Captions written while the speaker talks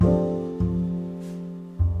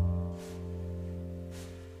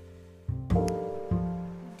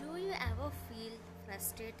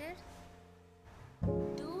motivated?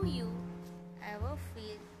 Do you ever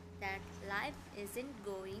feel that life isn't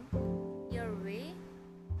going your way?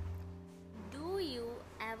 Do you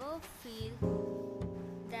ever feel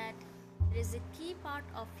that there is a key part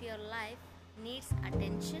of your life needs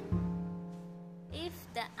attention? If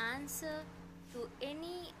the answer to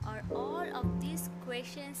any or all of these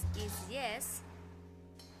questions is yes,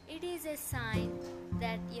 it is a sign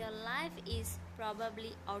that your life is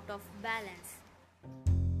probably out of balance.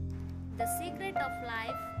 The secret of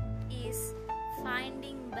life is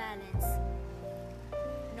finding balance.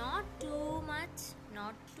 Not too much,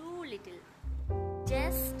 not too little.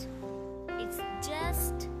 It's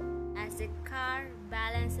just as a car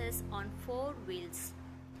balances on four wheels.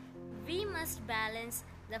 We must balance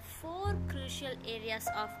the four crucial areas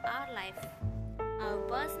of our life: our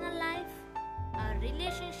personal life, our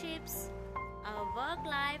relationships, our work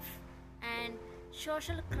life, and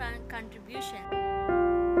social contribution.